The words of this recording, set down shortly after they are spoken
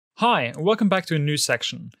Hi, and welcome back to a new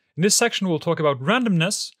section. In this section, we'll talk about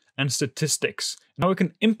randomness and statistics, and how we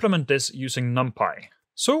can implement this using NumPy.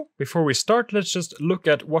 So, before we start, let's just look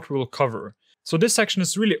at what we'll cover. So this section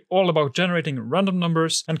is really all about generating random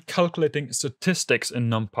numbers and calculating statistics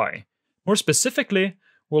in NumPy. More specifically,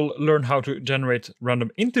 we'll learn how to generate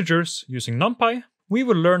random integers using NumPy. We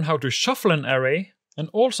will learn how to shuffle an array, and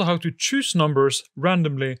also how to choose numbers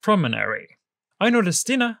randomly from an array. I know that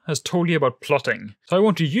Stina has told you about plotting, so I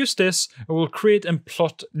want to use this and will create and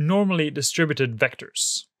plot normally distributed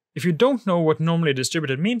vectors. If you don't know what normally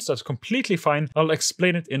distributed means, that's completely fine, I'll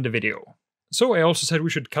explain it in the video. So I also said we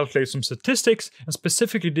should calculate some statistics, and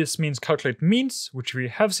specifically this means calculate means, which we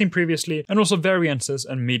have seen previously, and also variances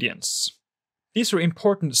and medians. These are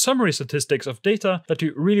important summary statistics of data that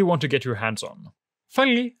you really want to get your hands on.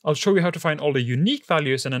 Finally, I'll show you how to find all the unique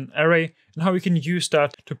values in an array and how we can use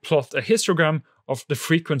that to plot a histogram of the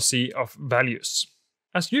frequency of values.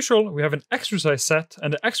 As usual, we have an exercise set,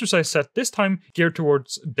 and the exercise set this time geared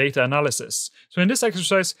towards data analysis. So in this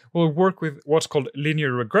exercise, we'll work with what's called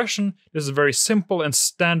linear regression. This is a very simple and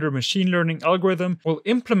standard machine learning algorithm. We'll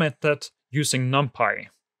implement that using NumPy.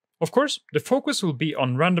 Of course, the focus will be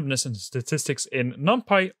on randomness and statistics in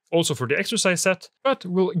NumPy, also for the exercise set, but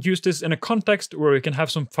we'll use this in a context where we can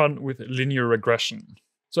have some fun with linear regression.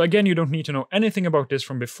 So again, you don't need to know anything about this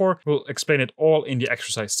from before, we'll explain it all in the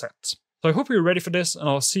exercise set. So I hope you're ready for this, and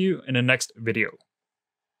I'll see you in the next video.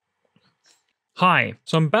 Hi,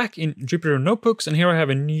 so I'm back in Jupyter Notebooks, and here I have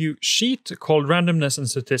a new sheet called Randomness and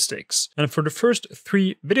Statistics. And for the first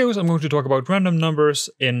 3 videos, I'm going to talk about random numbers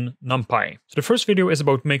in NumPy. So the first video is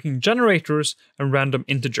about making generators and random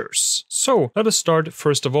integers. So let us start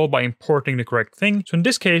first of all by importing the correct thing. So in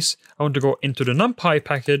this case, I want to go into the NumPy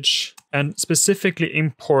package and specifically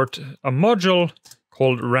import a module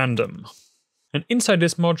called random. And inside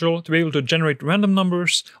this module, to be able to generate random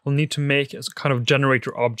numbers, we'll need to make a kind of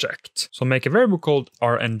generator object. So I'll make a variable called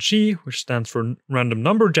RNG, which stands for random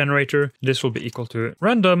number generator. This will be equal to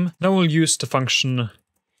random. Then we'll use the function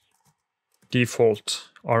default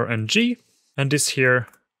RNG, and this here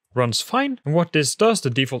runs fine. And what this does, the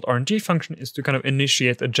default RNG function, is to kind of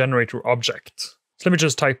initiate a generator object. So let me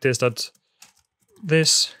just type this, that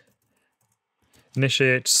this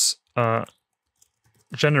initiates a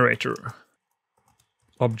generator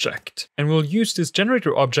object. And we'll use this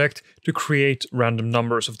generator object to create random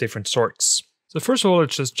numbers of different sorts. So first of all,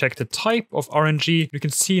 let's just check the type of RNG. You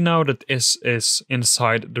can see now that this is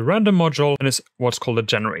inside the random module and is what's called a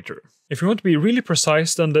generator. If you want to be really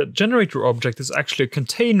precise, then the generator object is actually a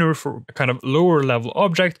container for a kind of lower level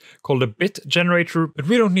object called a bit generator, but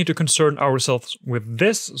we don't need to concern ourselves with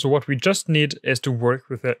this. So what we just need is to work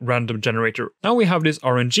with a random generator. Now we have this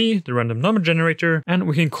RNG, the random number generator, and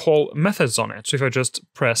we can call methods on it. So if I just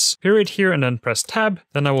press period here and then press tab,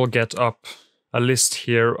 then I will get up a list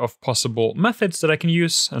here of possible methods that I can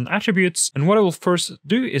use and attributes. And what I will first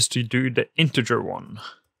do is to do the integer one.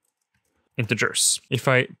 Integers. If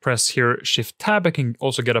I press here Shift Tab, I can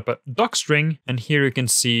also get up a docstring, and here you can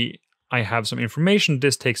see I have some information.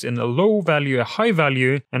 This takes in a low value, a high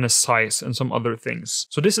value, and a size, and some other things.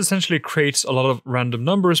 So this essentially creates a lot of random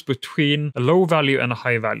numbers between a low value and a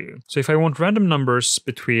high value. So if I want random numbers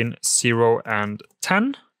between 0 and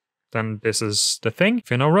 10, then this is the thing.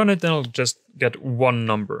 If I now run it, then I'll just get 1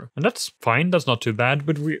 number. And that's fine, that's not too bad,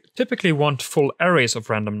 but we typically want full arrays of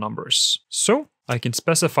random numbers. So I can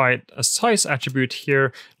specify a size attribute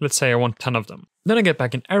here. Let's say I want 10 of them. Then I get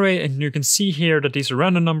back an array, and you can see here that these are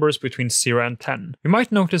random numbers between 0 and 10. You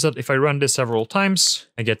might notice that if I run this several times,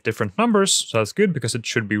 I get different numbers, so that's good because it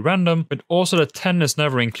should be random, but also that 10 is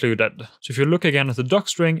never included. So if you look again at the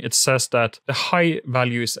docstring, it says that the high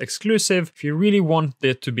value is exclusive. If you really want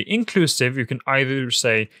it to be inclusive, you can either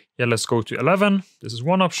say, yeah, let's go to 11. This is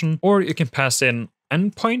one option, or you can pass in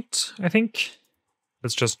endpoint, I think.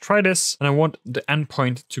 Let's just try this, and I want the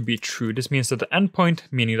endpoint to be true. This means that the endpoint,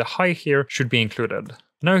 meaning the high here, should be included.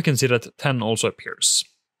 Now you can see that 10 also appears.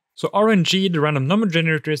 So RNG, the random number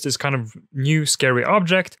generator, is this kind of new scary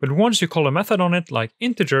object, but once you call a method on it, like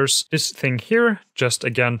integers, this thing here, just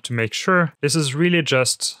again to make sure, this is really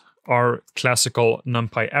just our classical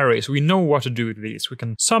NumPy arrays. We know what to do with these. We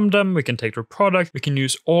can sum them, we can take their product, we can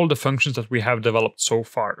use all the functions that we have developed so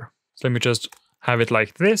far. So let me just have it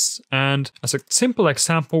like this, and as a simple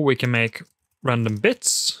example, we can make random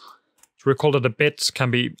bits. So recall that the bits can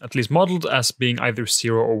be at least modeled as being either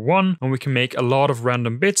 0 or 1, and we can make a lot of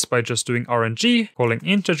random bits by just doing RNG, calling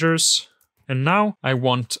integers. And now I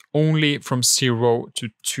want only from 0 to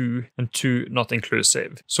 2, and 2 not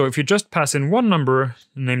inclusive. So if you just pass in one number,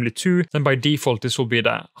 namely 2, then by default this will be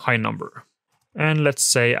the high number. And let's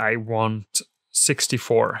say I want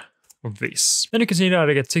 64 of these. Then you can see that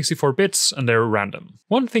I get 64 bits and they're random.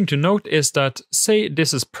 One thing to note is that, say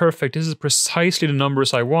this is perfect, this is precisely the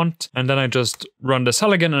numbers I want, and then I just run the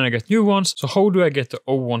cell again and I get new ones. So how do I get the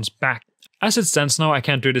old ones back? As it stands now, I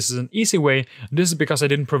can't do this in an easy way. This is because I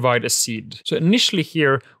didn't provide a seed. So initially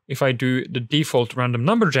here, if I do the default random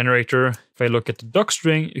number generator, if I look at the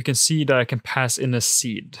docstring, you can see that I can pass in a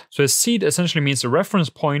seed. So a seed essentially means a reference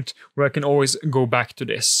point where I can always go back to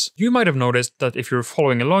this. You might have noticed that if you're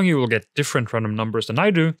following along, you will get different random numbers than I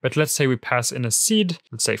do. But let's say we pass in a seed,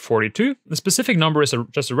 let's say 42. The specific number is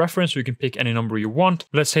just a reference, so you can pick any number you want.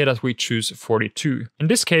 Let's say that we choose 42. In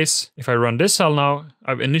this case, if I run this cell now,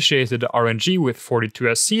 I've initiated the RNG with 42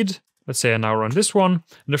 as seed. Let's say I now run this one,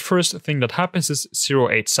 and the first thing that happens is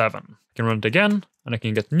 087. I can run it again, and I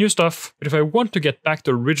can get new stuff. But if I want to get back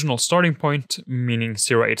to the original starting point, meaning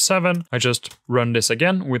 087, I just run this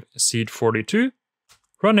again with seed 42.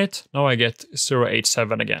 Run it, now I get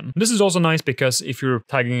 087 again. This is also nice because if you're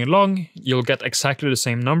tagging along, you'll get exactly the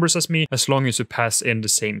same numbers as me as long as you pass in the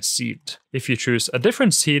same seed. If you choose a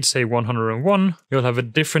different seed, say 101, you'll have a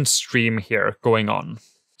different stream here going on.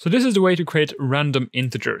 So this is the way to create random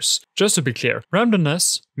integers. Just to be clear,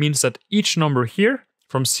 randomness means that each number here,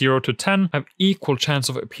 from 0 to 10, have equal chance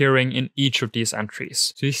of appearing in each of these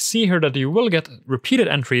entries. So you see here that you will get repeated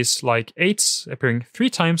entries like 8s appearing 3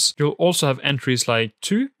 times. You'll also have entries like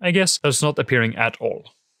 2, I guess, that's not appearing at all.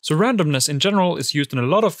 So randomness in general is used in a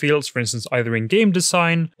lot of fields, for instance, either in game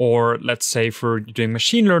design or let's say for doing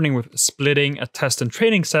machine learning with splitting a test and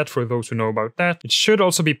training set for those who know about that. It should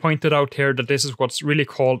also be pointed out here that this is what's really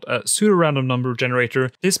called a pseudo-random number generator.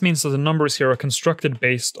 This means that the numbers here are constructed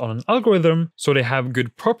based on an algorithm, so they have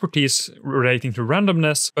good properties relating to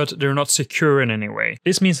randomness, but they're not secure in any way.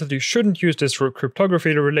 This means that you shouldn't use this for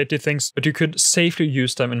cryptography-related things, but you could safely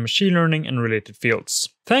use them in machine learning and related fields.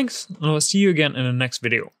 Thanks, and I'll see you again in the next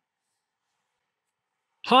video.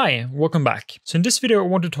 Hi, welcome back. So in this video I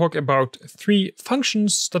want to talk about 3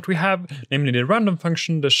 functions that we have, namely the random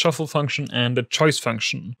function, the shuffle function, and the choice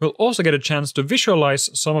function. We'll also get a chance to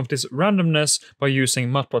visualize some of this randomness by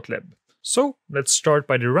using matplotlib. So let's start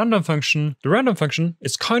by the random function. The random function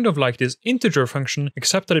is kind of like this integer function,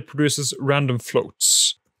 except that it produces random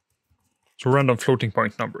floats. So random floating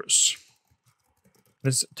point numbers.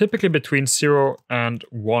 It's typically between 0 and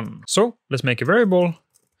 1. So let's make a variable.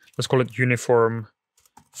 Let's call it uniform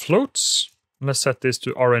floats. Let's set this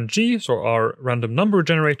to RNG, so our random number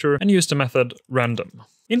generator, and use the method random.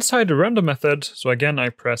 Inside the random method, so again I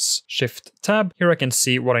press Shift Tab, here I can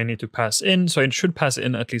see what I need to pass in, so it should pass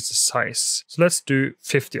in at least the size. So let's do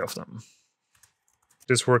 50 of them.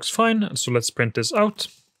 This works fine, so let's print this out.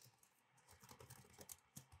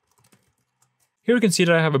 Here you can see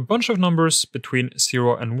that I have a bunch of numbers between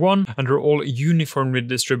 0 and 1, and they're all uniformly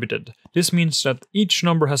distributed. This means that each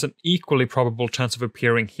number has an equally probable chance of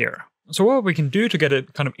appearing here. So what we can do to get a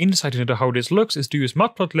kind of insight into how this looks is to use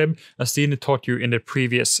matplotlib, as Dina taught you in the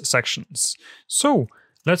previous sections. So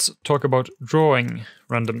let's talk about drawing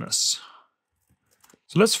randomness.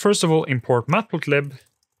 So let's first of all import matplotlib.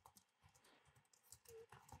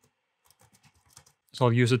 So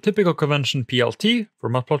I'll use a typical convention PLT for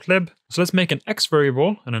matplotlib. So let's make an x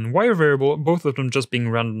variable and an y variable, both of them just being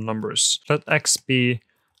random numbers. Let x be,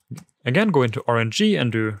 again, go into RNG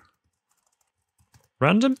and do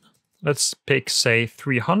random. Let's pick, say,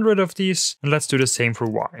 300 of these, and let's do the same for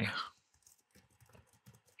y.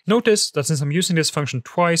 Notice that since I'm using this function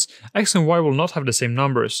twice, x and y will not have the same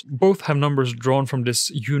numbers. Both have numbers drawn from this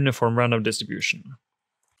uniform random distribution.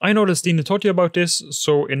 I noticed Dina taught you about this,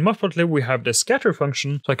 so in matplotlib we have the scatter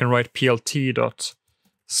function, so I can write plt.scatter,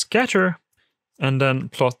 and then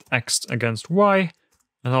plot x against y,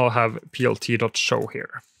 and I'll have plt.show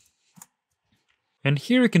here. And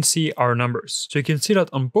here you can see our numbers. So you can see that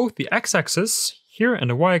on both the x-axis here and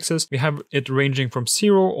the y-axis, we have it ranging from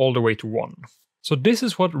 0 all the way to 1. So this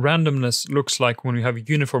is what randomness looks like when we have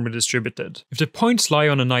uniformly distributed. If the points lie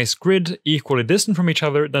on a nice grid, equally distant from each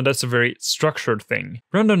other, then that's a very structured thing.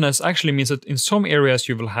 Randomness actually means that in some areas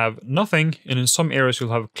you will have nothing, and in some areas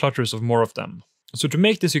you'll have clusters of more of them. So to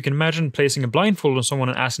make this, you can imagine placing a blindfold on someone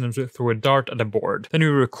and asking them to throw a dart at a board. Then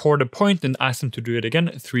you record a point and ask them to do it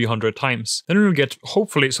again 300 times. Then you'll get,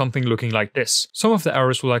 hopefully, something looking like this. Some of the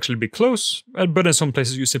arrows will actually be close, but in some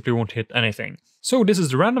places you simply won't hit anything. So this is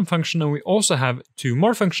the random function, and we also have 2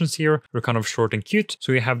 more functions here. They're kind of short and cute.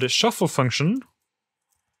 So we have the shuffle function,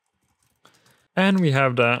 and we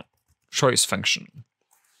have the choice function.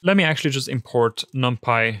 Let me actually just import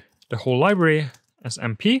NumPy, the whole library, as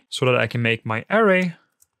MP, so that I can make my array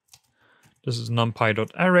This is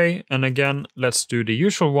numpy.array. And again, let's do the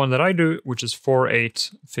usual one that I do, which is 4,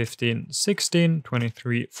 8, 15, 16,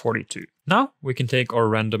 23, 42. Now we can take our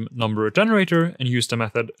random number generator and use the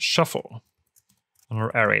method shuffle on our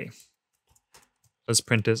array. Let's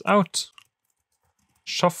print this out.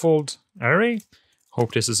 Shuffled array.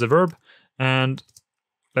 Hope this is a verb. And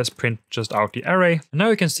let's print just out the array. And now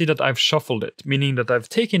you can see that I've shuffled it, meaning that I've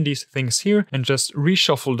taken these things here and just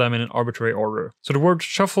reshuffled them in an arbitrary order. So the word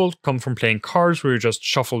shuffled comes from playing cards, where you just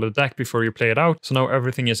shuffle the deck before you play it out. So now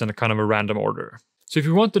everything is in a kind of a random order. So if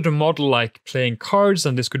you wanted to model like playing cards,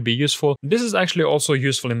 then this could be useful. This is actually also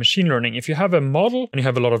useful in machine learning. If you have a model and you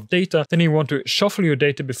have a lot of data, then you want to shuffle your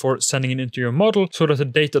data before sending it into your model so that the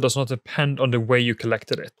data does not depend on the way you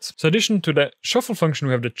collected it. So in addition to the shuffle function,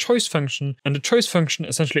 we have the choice function, and the choice function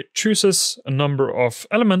essentially chooses a number of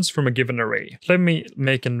elements from a given array. Let me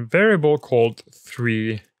make a variable called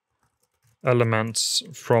 3 elements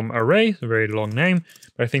from array, a very long name,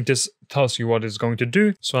 but I think this tells you what it's going to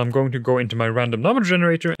do. So I'm going to go into my random number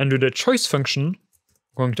generator and do the choice function. I'm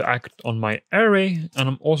going to act on my array, and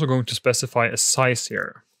I'm also going to specify a size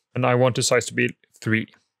here. And I want the size to be 3.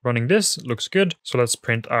 Running this looks good. So let's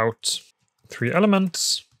print out 3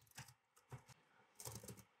 elements.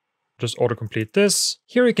 Just autocomplete this.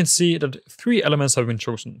 Here you can see that 3 elements have been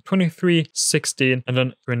chosen, 23, 16, and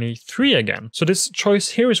then 23 again. So this choice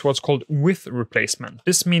here is what's called with replacement.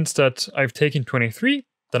 This means that I've taken 23,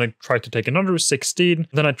 then I try to take another 16,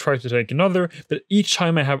 then I try to take another, but each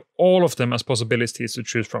time I have all of them as possibilities to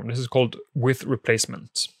choose from. This is called with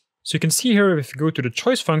replacement. So you can see here, if you go to the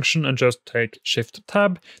choice function and just take Shift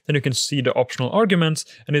Tab, then you can see the optional arguments,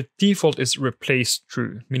 and the default is replace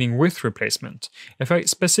true, meaning with replacement. If I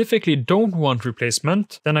specifically don't want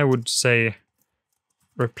replacement, then I would say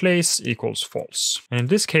replace equals false. And in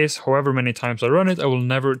this case, however many times I run it, I will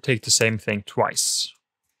never take the same thing twice.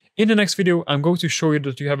 In the next video, I'm going to show you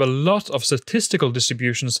that you have a lot of statistical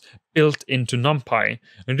distributions built into NumPy,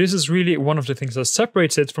 and this is really one of the things that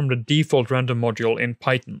separates it from the default random module in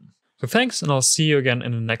Python. So thanks, and I'll see you again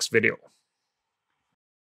in the next video.